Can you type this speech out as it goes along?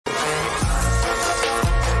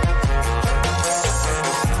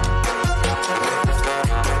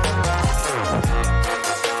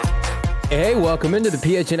Hey, welcome into the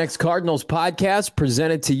PHNX Cardinals podcast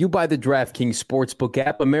presented to you by the DraftKings Sportsbook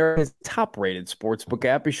app, America's top-rated sportsbook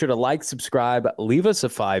app. Be sure to like, subscribe, leave us a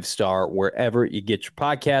 5-star wherever you get your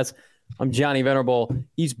podcasts. I'm Johnny Venerable.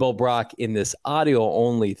 He's Bo Brock in this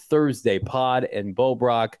audio-only Thursday pod. And Bo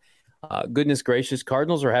Brock, goodness gracious,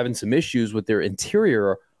 Cardinals are having some issues with their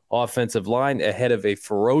interior offensive line ahead of a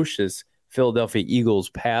ferocious Philadelphia Eagles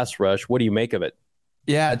pass rush. What do you make of it?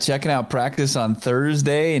 Yeah, checking out practice on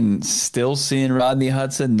Thursday and still seeing Rodney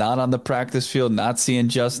Hudson not on the practice field, not seeing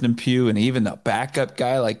Justin Pugh, and even a backup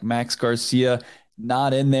guy like Max Garcia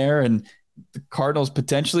not in there. And the Cardinals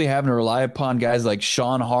potentially having to rely upon guys like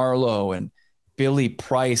Sean Harlow and Billy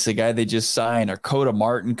Price, a guy they just signed, or Coda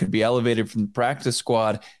Martin could be elevated from the practice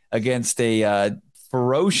squad against a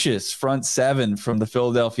ferocious front seven from the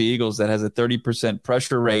Philadelphia Eagles that has a 30%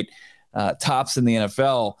 pressure rate, tops in the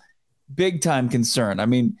NFL. Big time concern. I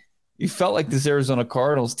mean, you felt like this Arizona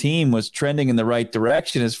Cardinals team was trending in the right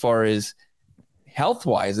direction as far as health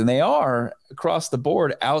wise, and they are across the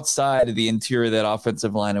board outside of the interior of that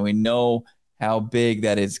offensive line. And we know how big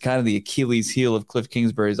that is, kind of the Achilles heel of Cliff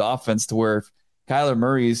Kingsbury's offense, to where if Kyler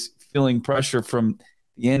Murray's feeling pressure from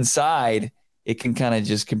the inside, it can kind of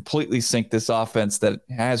just completely sink this offense that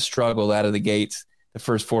has struggled out of the gates the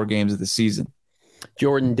first 4 games of the season.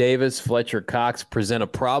 Jordan Davis, Fletcher Cox present a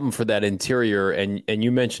problem for that interior, and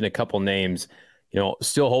you mentioned a couple names.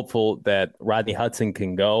 Still hopeful that Rodney Hudson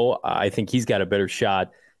can go. I think he's got a better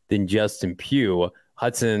shot than Justin Pugh.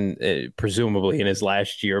 Hudson, presumably in his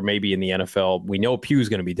last year, maybe in the NFL. We know Pugh's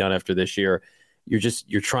going to be done after this year.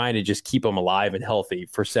 You're trying to just keep him alive and healthy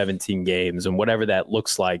for 17 games and whatever that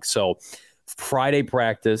looks like. So Friday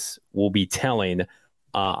practice will be telling.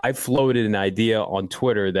 I floated an idea on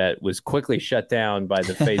Twitter that was quickly shut down by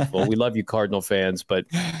the faithful. We love you, Cardinal fans, but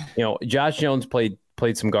Josh Jones played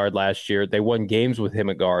some guard last year. They won games with him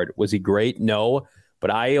at guard. Was he great? No,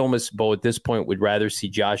 but I almost, Bo, at this point would rather see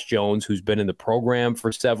Josh Jones, who's been in the program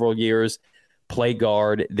for several years, play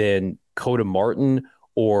guard than Coda Martin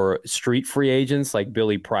or street free agents like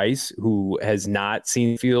Billy Price, who has not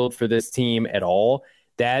seen field for this team at all.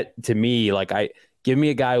 That, to me, give me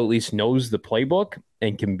a guy who at least knows the playbook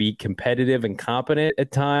and can be competitive and competent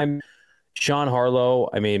at times. Sean Harlow,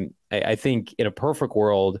 I think in a perfect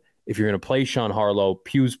world, if you're going to play Sean Harlow,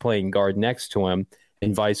 Pugh's playing guard next to him,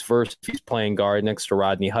 and vice versa. If he's playing guard next to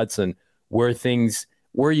Rodney Hudson, where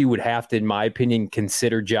you would have to, in my opinion,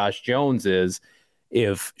 consider Josh Jones is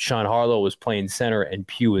if Sean Harlow was playing center and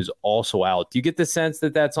Pugh is also out. Do you get the sense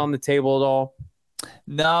that that's on the table at all?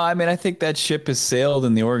 No, I think that ship has sailed,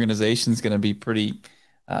 and the organization's going to be pretty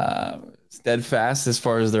steadfast as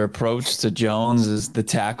far as their approach to Jones as the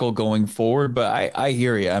tackle going forward. But I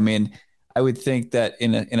hear you. I would think that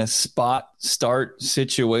in a spot start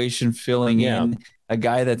situation, filling in a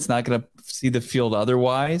guy that's not going to see the field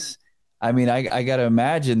otherwise, I got to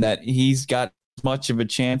imagine that he's got as much of a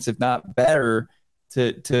chance, if not better,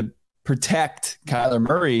 to protect Kyler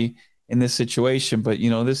Murray in this situation. But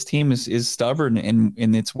this team is stubborn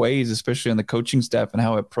in its ways, especially on the coaching staff and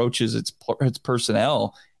how it approaches its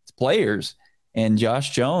personnel, its players. And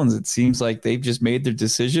Josh Jones, it seems like they've just made their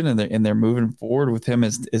decision and they're moving forward with him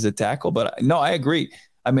as a tackle. But no, I agree.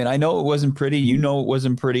 I know it wasn't pretty. It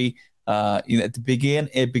wasn't pretty. At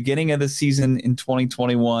the beginning of the season in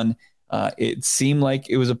 2021, it seemed like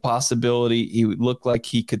it was a possibility. He looked like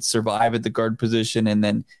he could survive at the guard position, and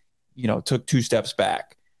then took 2 steps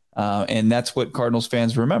back. And that's what Cardinals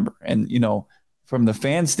fans remember. And, from the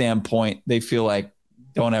fan standpoint, they feel like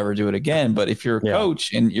don't ever do it again. But if you're a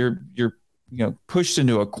coach and you're pushed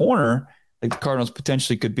into a corner like the Cardinals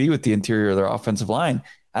potentially could be with the interior of their offensive line,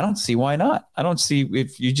 I don't see why not. I don't see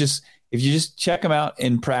if you just check him out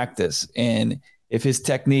in practice, and if his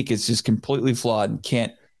technique is just completely flawed and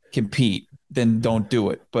can't compete, then don't do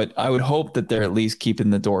it. But I would hope that they're at least keeping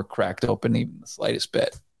the door cracked open even the slightest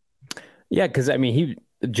bit. Yeah, because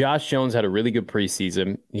Josh Jones had a really good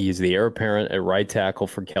preseason. He's the heir apparent at right tackle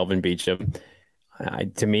for Kelvin Beachum.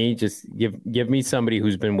 To me, just give me somebody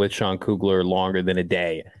who's been with Sean Kugler longer than a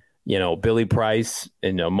day. Billy Price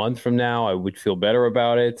in a month from now, I would feel better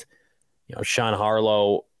about it. Sean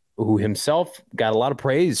Harlow, who himself got a lot of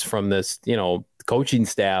praise from this, coaching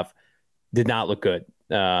staff, did not look good.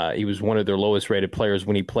 He was one of their lowest rated players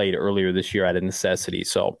when he played earlier this year out of necessity.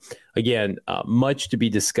 So again, much to be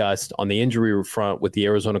discussed on the injury front with the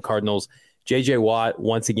Arizona Cardinals. J.J. Watt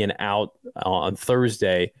once again out on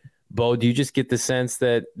Thursday. Bo, do you just get the sense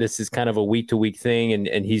that this is kind of a week-to-week thing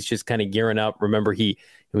and he's just kind of gearing up? Remember, he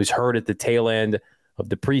was hurt at the tail end of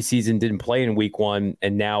the preseason, didn't play in week 1,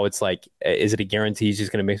 and now it's like, is it a guarantee he's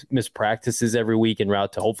just going to miss practices every week en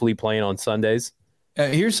route to hopefully playing on Sundays?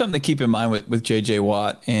 Here's something to keep in mind with J.J.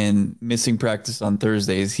 Watt and missing practice on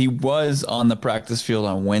Thursdays. He was on the practice field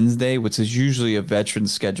on Wednesday, which is usually a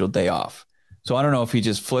veteran's scheduled day off. So I don't know if he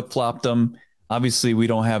just flip-flopped them. Obviously, we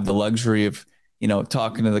don't have the luxury of,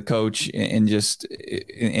 talking to the coach and just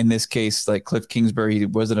in this case, like Cliff Kingsbury, he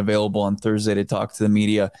wasn't available on Thursday to talk to the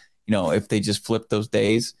media, if they just flip those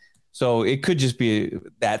days. So it could just be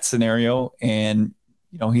that scenario. And,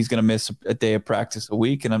 he's going to miss a day of practice a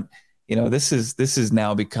week. And this has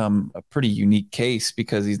now become a pretty unique case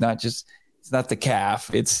because it's not the calf.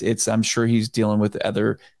 It's I'm sure he's dealing with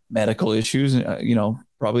other medical issues,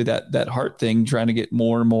 probably that heart thing, trying to get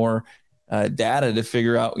more and more data to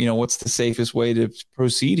figure out, what's the safest way to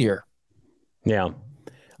proceed here. Yeah.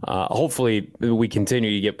 Hopefully we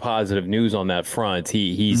continue to get positive news on that front.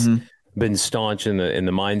 He's been staunch in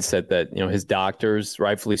the mindset that, his doctors,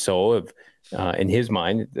 rightfully so, have in his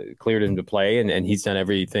mind cleared him to play, and he's done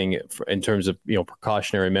everything in terms of,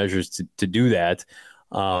 precautionary measures to do that.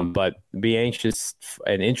 But be anxious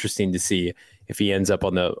and interesting to see if he ends up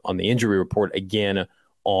on the injury report again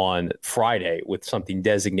on Friday with something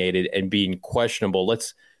designated and being questionable.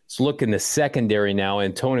 Let's look in the secondary now.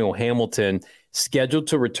 Antonio Hamilton scheduled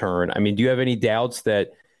to return. I mean, do you have any doubts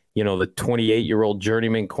that, the 28-year-old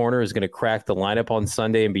journeyman corner is going to crack the lineup on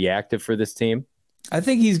Sunday and be active for this team? I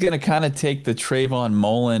think he's going to kind of take the Trayvon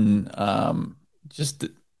Mullen just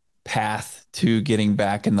path to getting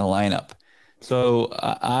back in the lineup. So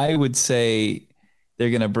I would say they're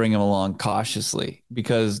going to bring him along cautiously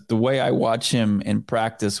because the way I watch him in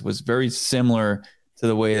practice was very similar to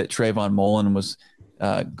the way that Trayvon Mullen was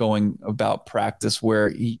going about practice, where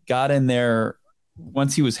he got in there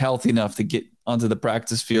once he was healthy enough to get onto the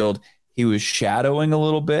practice field. He was shadowing a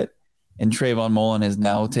little bit, and Trayvon Mullen has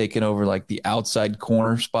now taken over like the outside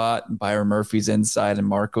corner spot. Byron Murphy's inside and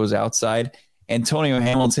Marco's outside. Antonio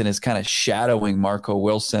Hamilton is kind of shadowing Marco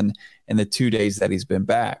Wilson in the 2 days that he's been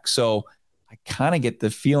back. So I kind of get the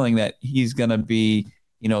feeling that he's going to be,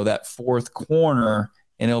 that fourth corner,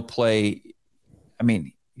 and he'll play. I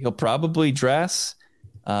mean, he'll probably dress,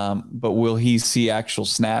 but will he see actual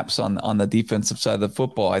snaps on the defensive side of the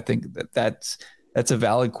football? I think that's a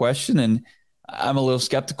valid question, and I'm a little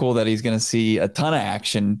skeptical that he's going to see a ton of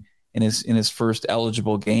action in his first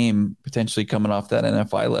eligible game, potentially coming off that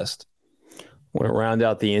NFI list. I want to round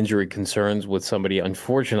out the injury concerns with somebody,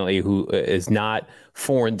 unfortunately, who is not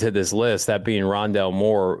foreign to this list, that being Rondale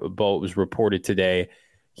Moore. Bo, was reported today.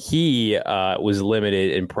 He was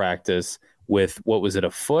limited in practice with, what was it,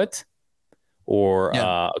 a foot or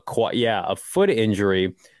a foot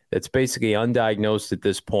injury that's basically undiagnosed at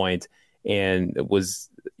this point, and was,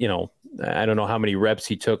 I don't know how many reps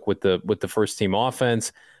he took with the first team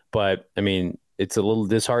offense, but I mean, it's a little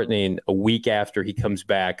disheartening a week after he comes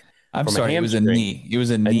back. I'm sorry, it was a knee. It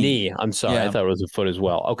was a knee. I'm sorry. Yeah. I thought it was a foot as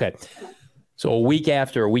well. Okay. So a week and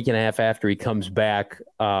a half after he comes back,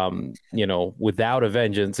 without a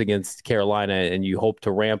vengeance against Carolina, and you hope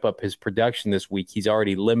to ramp up his production this week, he's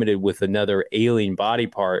already limited with another ailing body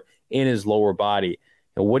part in his lower body.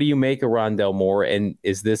 Now, what do you make of Rondale Moore? And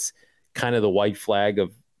is this kind of the white flag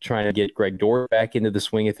of trying to get Greg Dortch back into the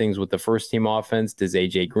swing of things with the first team offense? Does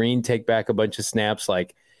AJ Green take back a bunch of snaps?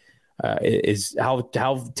 How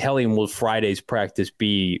telling will Friday's practice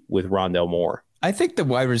be with Rondale Moore? I think the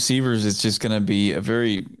wide receivers is just going to be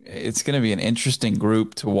it's going to be an interesting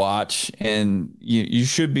group to watch, and you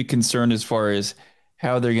should be concerned as far as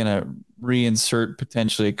how they're going to reinsert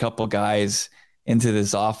potentially a couple guys into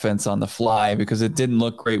this offense on the fly, because it didn't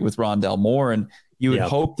look great with Rondale Moore, and you would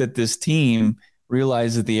hope that this team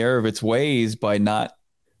realizes the error of its ways by not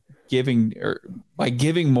giving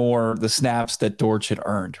Moore the snaps that Dortch had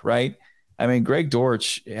earned, right? I mean, Greg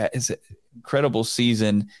Dortch is an incredible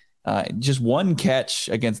season. Just one catch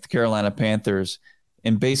against the Carolina Panthers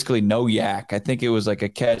and basically no yak. I think it was like a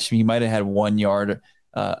catch. He might have had 1 yard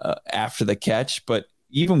after the catch, but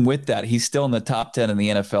even with that, he's still in the top 10 in the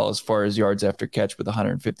NFL as far as yards after catch with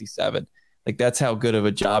 157. Like, that's how good of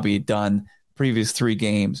a job he'd done previous 3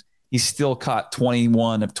 games. He still caught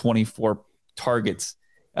 21 of 24 targets,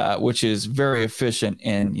 which is very efficient.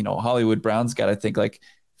 And, Hollywood Brown's got, I think, like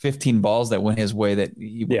 15 balls that went his way that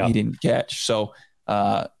he didn't catch. So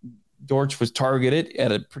Dortch was targeted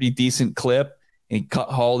at a pretty decent clip, and he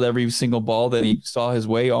hauled every single ball that he saw his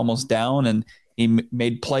way almost down, and he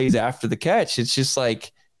made plays after the catch. It's just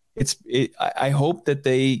like, I hope that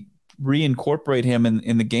they reincorporate him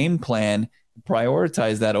in the game plan,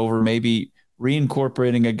 prioritize that over maybe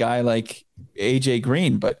reincorporating a guy like AJ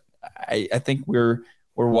Green. But I think we're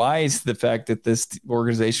wise to the fact that this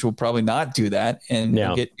organization will probably not do that and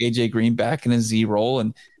get AJ Green back in a Z role.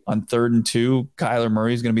 And on 3rd and 2, Kyler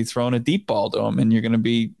Murray is going to be throwing a deep ball to him, and you're going to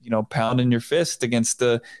be, pounding your fist against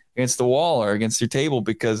the wall or against your table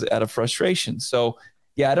because out of frustration. So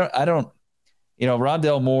yeah, I don't,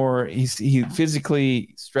 Rondell Moore, he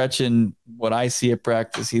physically stretching what I see at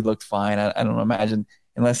practice. He looked fine. I don't imagine,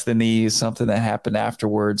 unless the knee is something that happened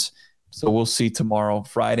afterwards. So we'll see tomorrow.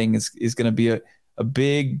 Friday is going to be a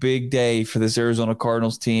big, big day for this Arizona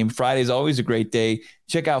Cardinals team. Friday is always a great day.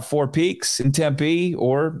 Check out Four Peaks in Tempe,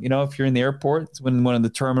 or, if you're in the airport, it's one of the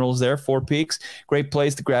terminals there, Four Peaks. Great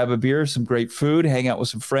place to grab a beer, some great food, hang out with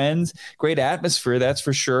some friends. Great atmosphere, that's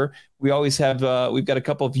for sure. We always have, we've got a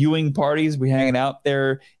couple of viewing parties. We're hanging out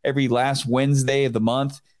there every last Wednesday of the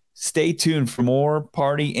month. Stay tuned for more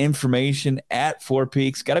party information at Four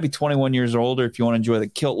Peaks. Got to be 21 years or older if you want to enjoy the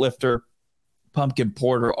Kilt Lifter, Pumpkin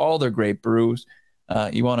Porter, all their great brews.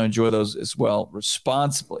 You want to enjoy those as well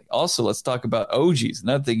responsibly. Also, let's talk about OGs.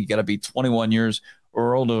 Another thing, you got to be 21 years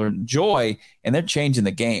or older to enjoy, and they're changing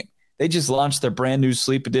the game. They just launched their brand new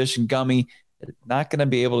Sleep Edition gummy. They're not going to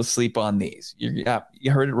be able to sleep on these. You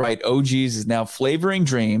heard it right. OGs is now flavoring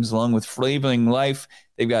dreams along with flavoring life.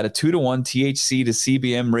 They've got a 2-to-1 THC to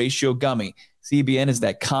CBN ratio gummy. CBN is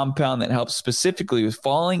that compound that helps specifically with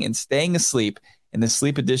falling and staying asleep. And the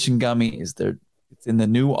Sleep Edition gummy it's in the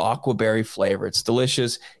new aquaberry flavor. It's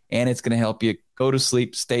delicious, and it's going to help you go to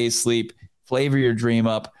sleep, stay asleep, flavor your dream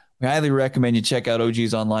up. We highly recommend you check out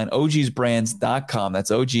OGs online, ogsbrands.com.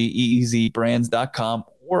 That's OGEEZbrands.com,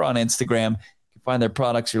 or on Instagram. You can find their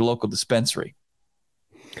products at your local dispensary.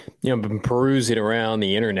 I've been perusing around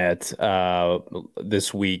the internet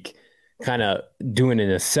this week, kind of doing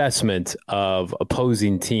an assessment of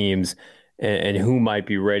opposing teams and who might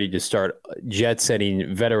be ready to start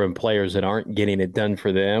jet-setting veteran players that aren't getting it done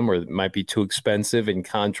for them or might be too expensive in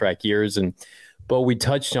contract years. But we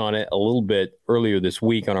touched on it a little bit earlier this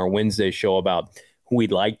week on our Wednesday show about who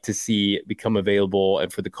we'd like to see become available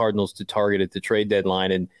and for the Cardinals to target at the trade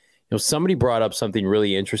deadline. And somebody brought up something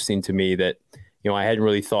really interesting to me that I hadn't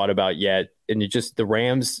really thought about yet. And the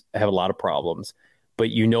Rams have a lot of problems, but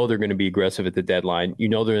they're going to be aggressive at the deadline. They're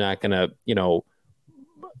not going to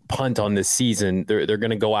punt on this season. They're going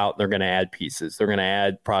to go out and they're going to add pieces. They're going to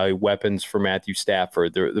add probably weapons for Matthew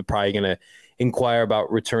Stafford. They're probably going to inquire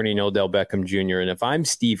about returning Odell Beckham Jr. And if I'm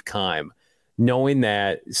Steve Keim, knowing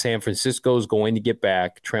that San Francisco is going to get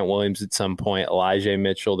back Trent Williams at some point, Elijah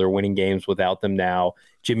Mitchell, they're winning games without them now.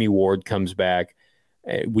 Jimmy Ward comes back.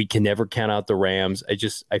 We can never count out the Rams.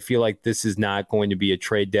 I feel like this is not going to be a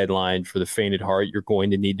trade deadline for the faint at heart. You're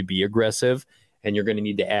going to need to be aggressive, and you're going to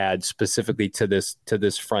need to add specifically to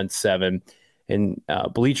this front seven. And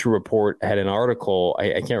Bleacher Report had an article.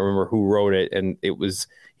 I can't remember who wrote it, and it was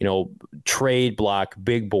trade block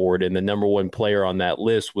big board, and the number one player on that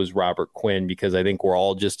list was Robert Quinn, because I think we're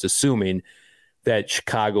all just assuming that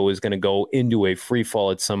Chicago is going to go into a free fall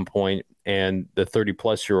at some point, and the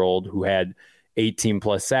 30-plus-year-old who had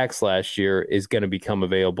 18-plus sacks last year is going to become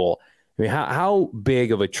available. I mean, how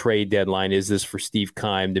big of a trade deadline is this for Steve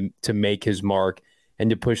Keim to make his mark and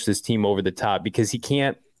to push this team over the top? Because he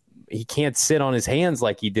can't sit on his hands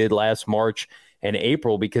like he did last March and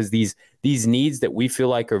April, because these needs that we feel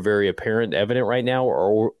like are very apparent, evident right now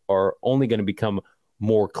are only going to become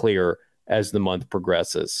more clear as the month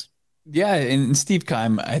progresses. Yeah, and Steve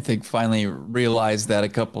Keim, I think, finally realized that a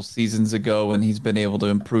couple seasons ago, and he's been able to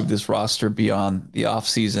improve this roster beyond the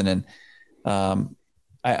offseason.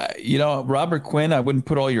 And Robert Quinn, I wouldn't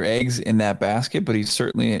put all your eggs in that basket, but he's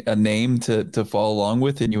certainly a name to follow along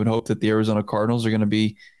with. And you would hope that the Arizona Cardinals are going to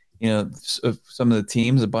be, some of the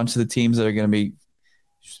teams, a bunch of the teams that are going to be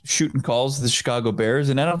shooting calls to the Chicago Bears.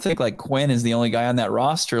 And I don't think Quinn is the only guy on that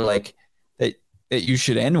roster that you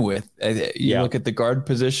should end with. You look at the guard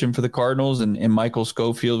position for the Cardinals, and Michael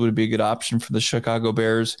Schofield would be a good option for the Chicago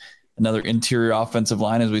Bears. Another interior offensive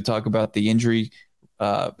line, as we talk about the injury,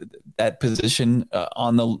 that position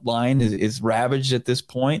on the line is ravaged at this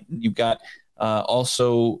point. You've got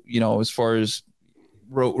also, as far as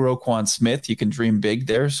Roquan Smith, you can dream big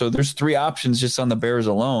there. So there's three options just on the Bears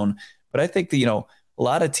alone. But I think that, a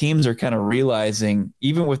lot of teams are kind of realizing,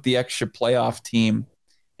 even with the extra playoff team,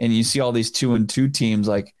 and you see all these 2-2 teams,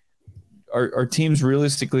 are teams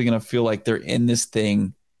realistically going to feel like they're in this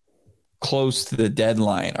thing close to the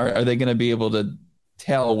deadline? Are they going to be able to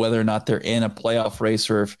tell whether or not they're in a playoff race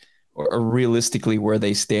or realistically where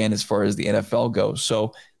they stand as far as the NFL goes?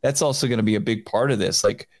 So that's also going to be a big part of this.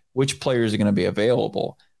 Which players are going to be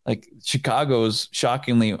available? Chicago's,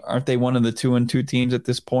 shockingly, aren't they one of the 2-2 teams at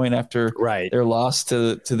this point after their loss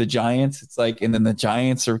to the Giants? It's and then the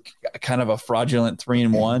Giants are kind of a fraudulent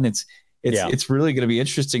 3-1. It's really going to be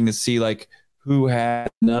interesting to see who had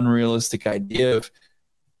an unrealistic idea of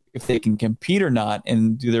if they can compete or not,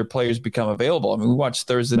 and do their players become available. I mean, we watched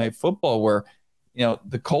Thursday Night Football where,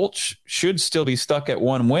 the Colts should still be stuck at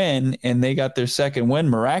one win, and they got their second win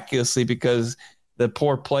miraculously because the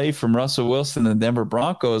poor play from Russell Wilson and the Denver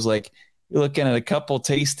Broncos. Like, you're looking at a couple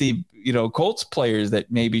tasty, Colts players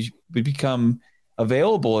that maybe would become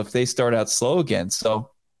available if they start out slow again.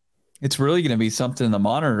 So it's really going to be something to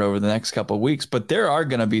monitor over the next couple of weeks. But there are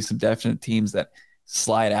going to be some definite teams that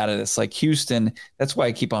slide out of this, like Houston. That's why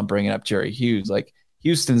I keep on bringing up Jerry Hughes. Like,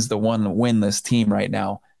 Houston's the one winless team right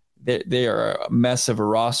now. They are a mess of a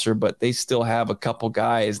roster, but they still have a couple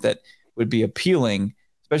guys that would be appealing,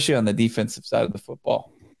 especially on the defensive side of the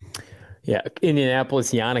football. Yeah,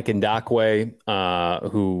 Indianapolis, Yannick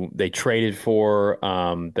Ngakoue, who they traded for,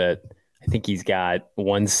 that I think he's got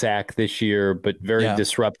 1 sack this year, but very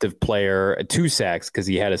disruptive player, 2 sacks because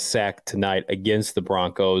he had a sack tonight against the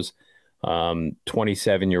Broncos,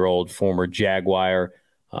 27-year-old former Jaguar.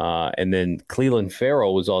 And then Cleveland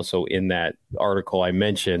Farrell was also in that article I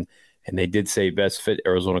mentioned, and they did say best fit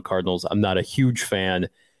Arizona Cardinals. I'm not a huge fan,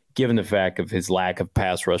 given the fact of his lack of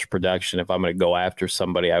pass rush production. If I'm going to go after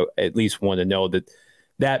somebody, I at least want to know that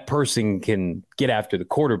that person can get after the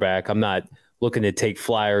quarterback. I'm not looking to take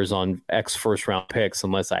flyers on X first-round picks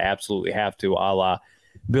unless I absolutely have to, a la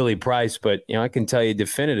Billy Price. But, I can tell you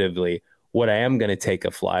definitively what I am going to take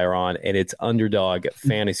a flyer on, and it's Underdog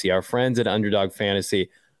Fantasy. Our friends at Underdog Fantasy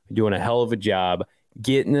are doing a hell of a job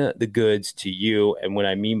getting the goods to you. And what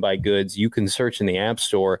I mean by goods, you can search in the App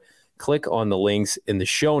Store, click on the links in the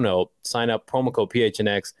show note, sign up, promo code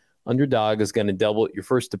PHNX. Underdog is going to double your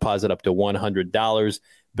first deposit up to $100.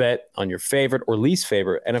 Bet on your favorite or least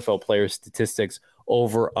favorite NFL player statistics,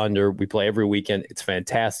 over, under. We play every weekend. It's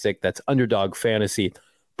fantastic. That's Underdog Fantasy.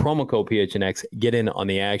 Promo code PHNX. Get in on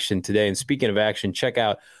the action today. And speaking of action, check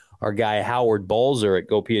out our guy Howard Balzer at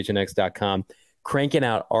gophnx.com, cranking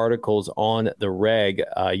out articles on the reg.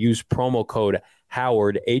 Use promo code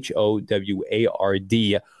Howard,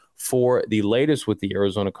 HOWARD, for the latest with the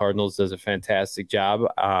Arizona Cardinals. Does a fantastic job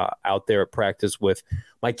out there at practice with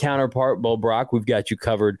my counterpart, Bo Brock. We've got you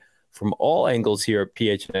covered from all angles here at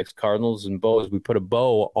PHNX Cardinals. And Bo, as we put a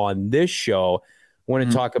bow on this show, I want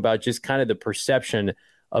to talk about just kind of the perception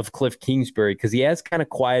of Cliff Kingsbury, because he has kind of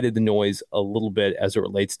quieted the noise a little bit as it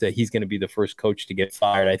relates to he's going to be the first coach to get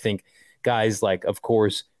fired. I think guys like, of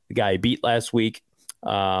course, the guy he beat last week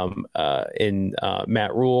in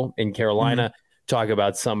Matt Rule in Carolina, talk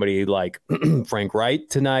about somebody like Frank Wright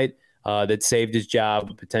tonight that saved his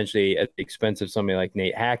job potentially at the expense of somebody like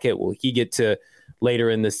Nate Hackett. Will he get to later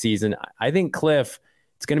in the season? I think Cliff,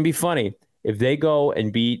 it's going to be funny if they go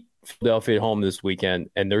and beat Philadelphia at home this weekend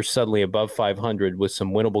and they're suddenly above 500 with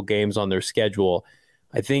some winnable games on their schedule.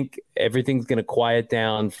 I think everything's going to quiet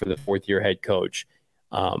down for the fourth-year head coach.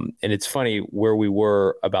 And it's funny, where we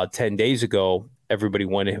were about 10 days ago, everybody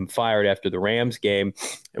wanted him fired after the Rams game,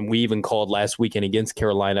 and we even called last weekend against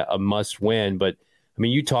Carolina a must-win. But, I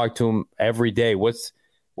mean, you talk to him every day. What's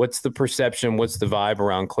the perception, what's the vibe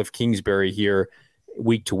around Cliff Kingsbury here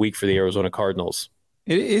week to week for the Arizona Cardinals?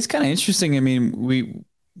 It's kind of interesting. I mean,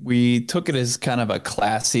 we took it as kind of a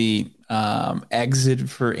classy exit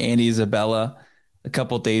for Andy Isabella a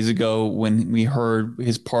couple of days ago when we heard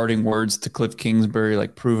his parting words to Cliff Kingsbury,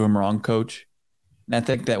 like, prove him wrong, coach. And I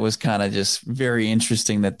think that was kind of just very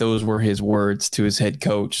interesting that those were his words to his head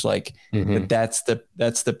coach. Like, that's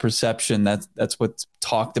the perception. That's what's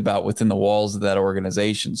talked about within the walls of that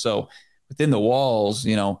organization. So within the walls,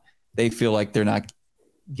 they feel like they're not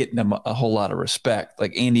getting them a whole lot of respect.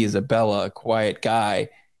 Like, Andy Isabella, a quiet guy,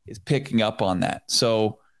 is picking up on that.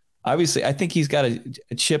 So obviously I think he's got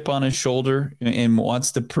a chip on his shoulder and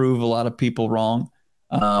wants to prove a lot of people wrong.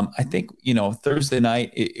 I think, Thursday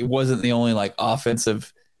night, it wasn't the only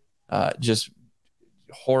offensive, just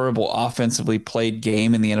horrible offensively played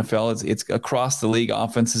game in the NFL. It's across the league.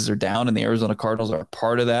 Offenses are down, and the Arizona Cardinals are a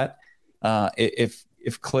part of that.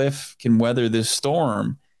 If Cliff can weather this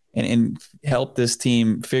storm and help this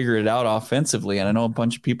team figure it out offensively, and I know a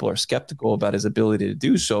bunch of people are skeptical about his ability to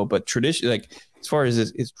do so, but traditionally, as far as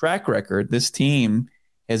his track record, this team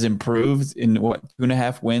has improved in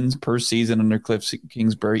 2.5 wins per season under Cliff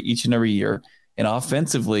Kingsbury each and every year. And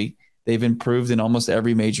offensively, they've improved in almost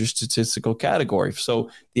every major statistical category. So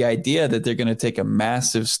the idea that they're going to take a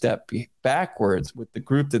massive step backwards with the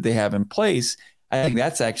group that they have in place, I think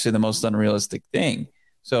that's actually the most unrealistic thing.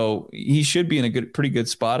 So he should be in a pretty good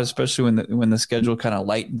spot, especially when the schedule kind of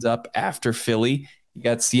lightens up after Philly. You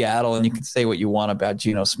got Seattle, and you can say what you want about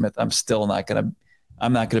Geno Smith.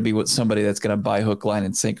 I'm not going to be with somebody that's going to buy hook, line,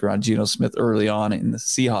 and sinker on Geno Smith early on in the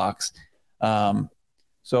Seahawks.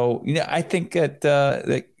 So I think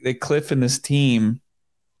that Cliff and this team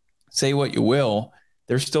say what you will,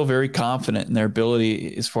 they're still very confident in their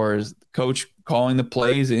ability as far as the coach calling the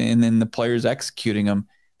plays and then the players executing them.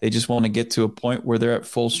 They just want to get to a point where they're at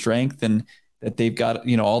full strength and that they've got,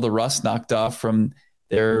 all the rust knocked off from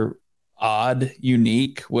their odd,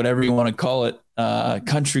 unique, whatever you want to call it,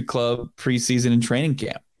 country club preseason and training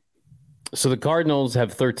camp. So the Cardinals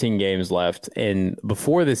have 13 games left, and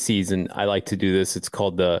before the season, I like to do this. It's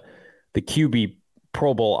called the QB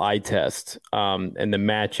Pro Bowl eye test, and the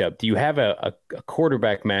matchup. Do you have a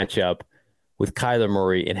quarterback matchup with Kyler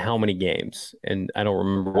Murray in how many games? And I don't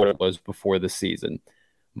remember what it was before the season,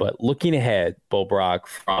 but looking ahead, Bo Brock,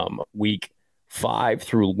 from week 5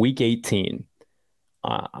 through week 18,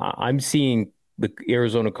 I'm seeing the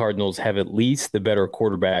Arizona Cardinals have at least the better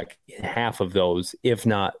quarterback in half of those, if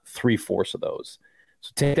not 3/4 of those.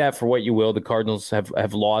 So take that for what you will. The Cardinals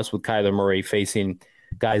have lost with Kyler Murray facing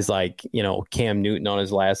guys like, Cam Newton on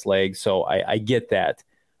his last leg. So I get that.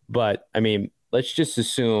 But, I mean, let's just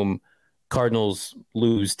assume Cardinals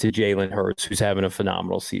lose to Jalen Hurts, who's having a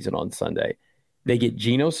phenomenal season on Sunday. They get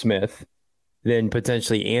Geno Smith, then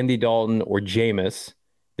potentially Andy Dalton or Jameis,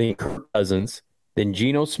 then Kirk Cousins, then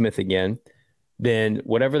Geno Smith again, then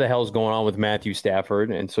whatever the hell's going on with Matthew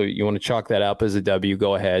Stafford. And so you want to chalk that up as a W,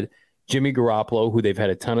 go ahead. Jimmy Garoppolo, who they've had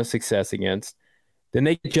a ton of success against. Then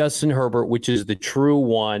they get Justin Herbert, which is the true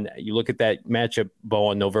one. You look at that matchup, Bo,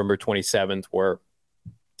 on November 27th, where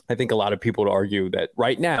I think a lot of people would argue that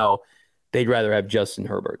right now they'd rather have Justin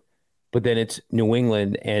Herbert. But then it's New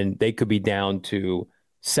England, and they could be down to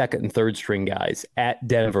second and third string guys at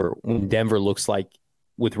Denver, when Denver looks like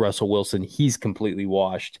with Russell Wilson, he's completely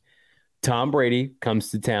washed. Tom Brady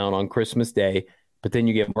comes to town on Christmas Day, but then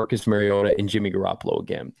you get Marcus Mariota and Jimmy Garoppolo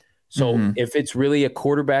again. So if it's really a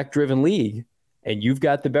quarterback-driven league and you've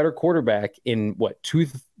got the better quarterback in,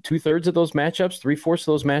 two-thirds of those matchups, 3/4 of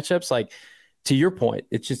those matchups, like, to your point,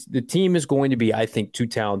 it's just the team is going to be, I think, too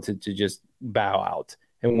talented to just bow out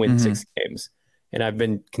and win 6 games. And I've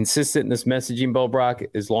been consistent in this messaging, Bo Brock,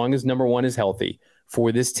 as long as number one is healthy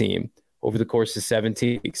for this team over the course of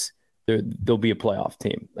 17 weeks, they'll be a playoff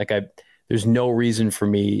team. There's no reason for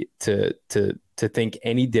me to think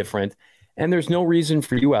any different. And there's no reason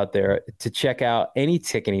for you out there to check out any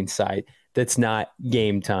ticketing site that's not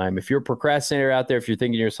Game Time. If you're a procrastinator out there, if you're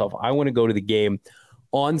thinking to yourself, I want to go to the game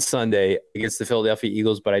on Sunday against the Philadelphia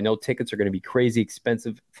Eagles, but I know tickets are going to be crazy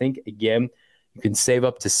expensive, think again. You can save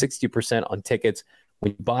up to 60% on tickets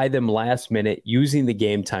when you buy them last minute using the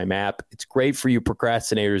Game Time app. It's great for you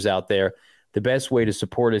procrastinators out there. The best way to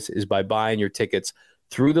support us is by buying your tickets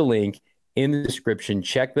through the link in the description.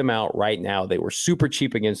 Check them out right now. They were super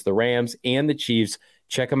cheap against the Rams and the Chiefs.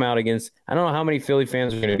 Check them out against, I don't know how many Philly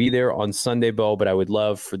fans are going to be there on Sunday, Bo, but I would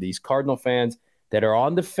love for these Cardinal fans that are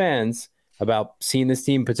on the fence about seeing this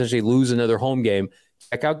team potentially lose another home game,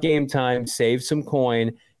 check out Game Time, save some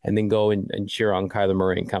coin, and then go and cheer on Kyler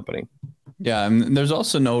Murray and company. Yeah, and there's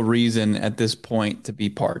also no reason at this point to be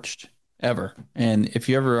parched, ever. And if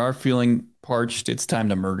you ever are feeling parched, it's time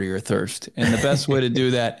to murder your thirst. And the best way to do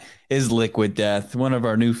that is Liquid Death, one of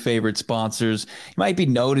our new favorite sponsors. You might be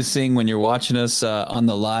noticing when you're watching us on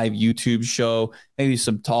the live YouTube show, maybe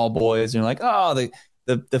some tall boys, and you're like, oh,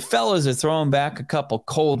 the fellas are throwing back a couple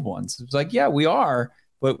cold ones. It's like, yeah, we are,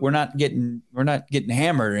 but we're not getting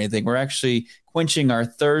hammered or anything. We're actually quenching our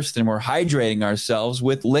thirst and we're hydrating ourselves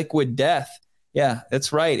with Liquid Death. Yeah,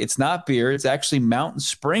 that's right. It's not beer. It's actually mountain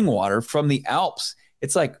spring water from the Alps.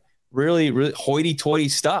 It's like really, really hoity-toity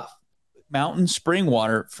stuff. Mountain spring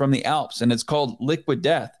water from the Alps, and it's called Liquid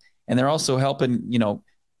Death. And they're also helping,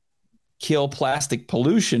 kill plastic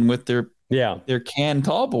pollution with their canned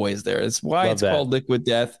tall boys there. That's why it's called Liquid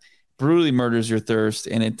Death. Brutally murders your thirst,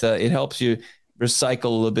 and it helps you recycle a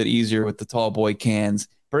little bit easier with the tall boy cans,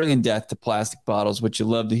 bringing death to plastic bottles, which you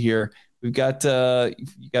love to hear. We've got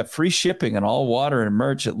you got free shipping on all water and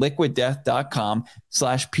merch at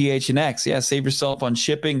liquiddeath.com/PHNX. Yeah, save yourself on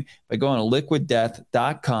shipping by going to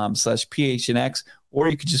liquiddeath.com/PHNX, or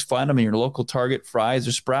you could just find them in your local Target, Fry's,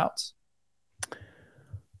 or Sprouts.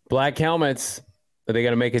 Black helmets, are they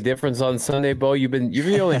going to make a difference on Sunday, Bo? You're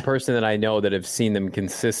the only person that I know that have seen them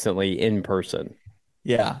consistently in person.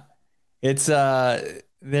 Yeah, it's they're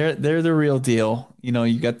the real deal.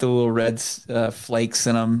 You got the little red flakes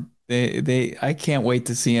in them. I can't wait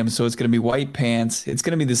to see them. So it's going to be white pants. It's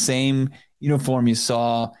going to be the same uniform you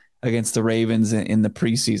saw against the Ravens in the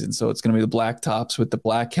preseason. So it's going to be the black tops with the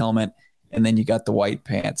black helmet, and then you got the white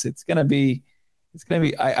pants. It's going to be.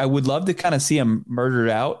 I would love to kind of see them murdered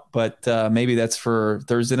out, but maybe that's for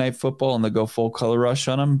Thursday Night Football and they'll go full color rush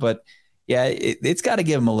on them. But yeah, it's got to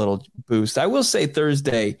give them a little boost. I will say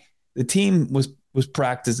Thursday, the team was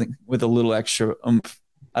practicing with a little extra oomph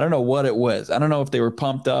I don't know what it was. I don't know if they were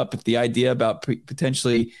pumped up, if the idea about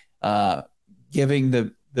potentially giving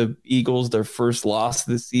the Eagles their first loss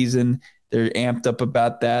of the season, they're amped up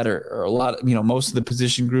about that, or a lot of, most of the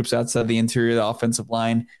position groups outside the interior of the offensive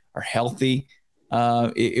line are healthy.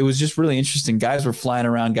 It was just really interesting. Guys were flying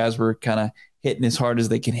around. Guys were kind of hitting as hard as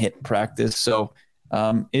they can hit in practice. So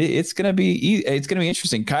it's going to be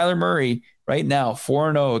interesting. Kyler Murray right now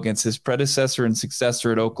 4-0 against his predecessor and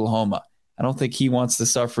successor at Oklahoma. I don't think he wants to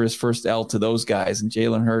suffer his first L to those guys, and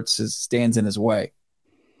Jalen Hurts stands in his way.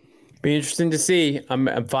 Be interesting to see.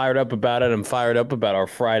 I'm fired up about it. I'm fired up about our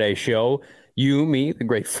Friday show. You, me, the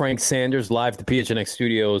great Frank Sanders, live at the PHNX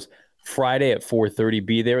Studios Friday at 4:30.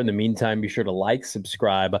 Be there. In the meantime, be sure to like,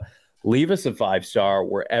 subscribe, leave us a 5-star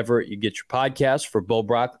wherever you get your podcasts. For Bo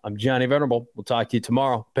Brock, I'm Johnny Venerable. We'll talk to you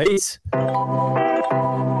tomorrow. Peace.